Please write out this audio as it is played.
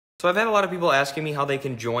So I've had a lot of people asking me how they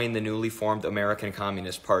can join the newly formed American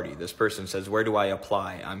Communist Party. This person says, where do I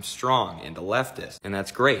apply? I'm strong and a leftist. And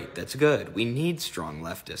that's great. That's good. We need strong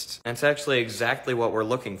leftists. That's actually exactly what we're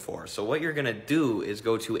looking for. So what you're going to do is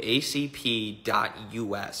go to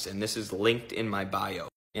acp.us, and this is linked in my bio.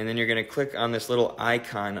 And then you're going to click on this little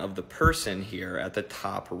icon of the person here at the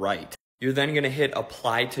top right. You're then going to hit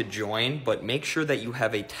apply to join, but make sure that you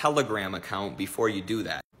have a Telegram account before you do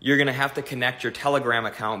that. You're going to have to connect your Telegram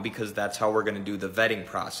account because that's how we're going to do the vetting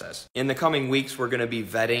process. In the coming weeks, we're going to be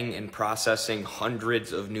vetting and processing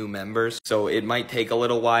hundreds of new members. So it might take a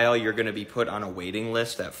little while. You're going to be put on a waiting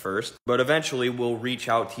list at first, but eventually we'll reach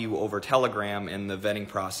out to you over Telegram and the vetting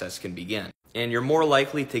process can begin. And you're more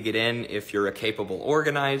likely to get in if you're a capable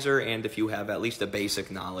organizer and if you have at least a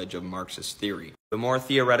basic knowledge of Marxist theory. The more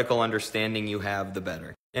theoretical understanding you have, the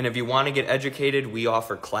better. And if you want to get educated, we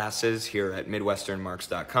offer classes here at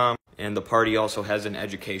MidwesternMarx.com. And the party also has an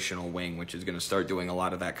educational wing, which is going to start doing a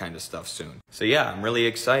lot of that kind of stuff soon. So yeah, I'm really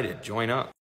excited. Join up.